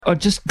I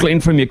just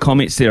gleaned from your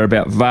comments there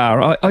about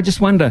VAR. I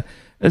just wonder,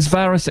 is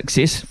VAR a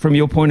success from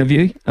your point of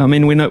view? I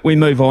mean, we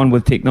move on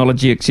with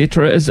technology,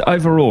 etc. Is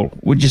overall,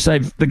 would you say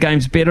the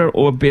game's better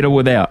or better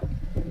without?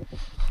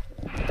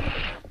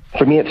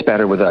 For me, it's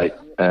better without,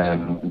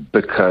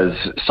 because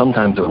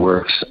sometimes it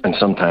works and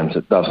sometimes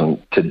it doesn't.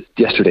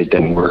 Yesterday it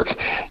didn't work.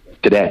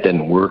 Today it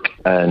didn't work,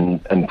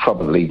 and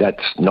probably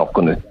that's not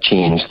going to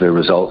change the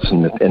results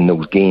in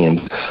those games.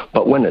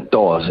 But when it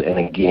does, in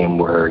a game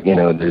where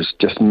there's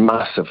just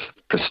massive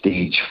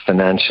prestige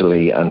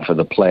financially and for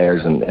the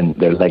players and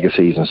their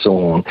legacies and so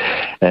on,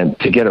 and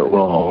to get it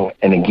wrong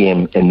in a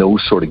game, in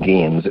those sort of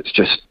games,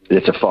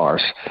 it's a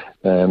farce.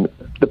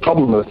 The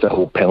problem with the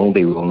whole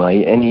penalty rule now,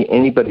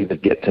 anybody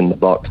that gets in the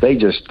box,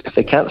 if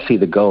they can't see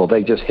the goal,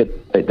 they just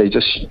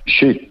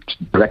shoot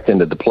direct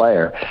into the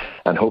player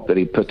and hope that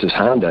he puts his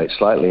hand out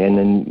slightly, and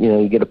then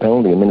you get a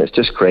penalty. I mean, it's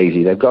just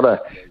crazy. They've got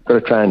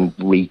to try and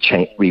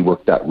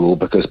rework that rule,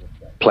 because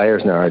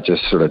players now are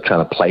just sort of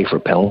trying to play for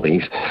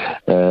penalties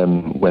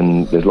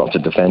when there's lots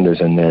of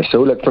defenders in there.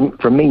 So look,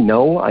 for me,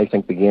 no, I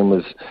think the game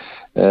was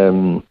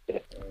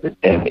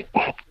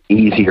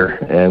easier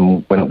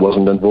when it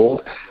wasn't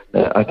involved.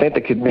 I think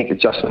they could make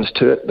adjustments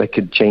to it. They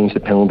could change the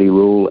penalty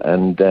rule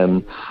and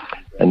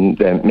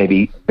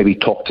maybe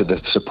talk to the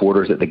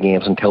supporters at the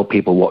games and tell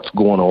people what's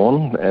going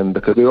on,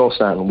 because we're all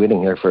standing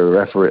waiting here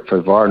for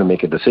VAR to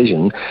make a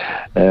decision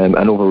and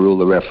overrule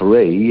the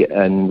referee,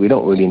 and we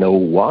don't really know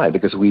why,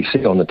 because we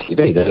see on the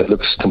TV that it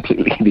looks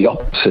completely the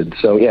opposite.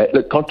 So yeah,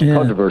 look,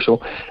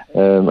 controversial,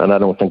 and I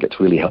don't think it's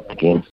really helped the game.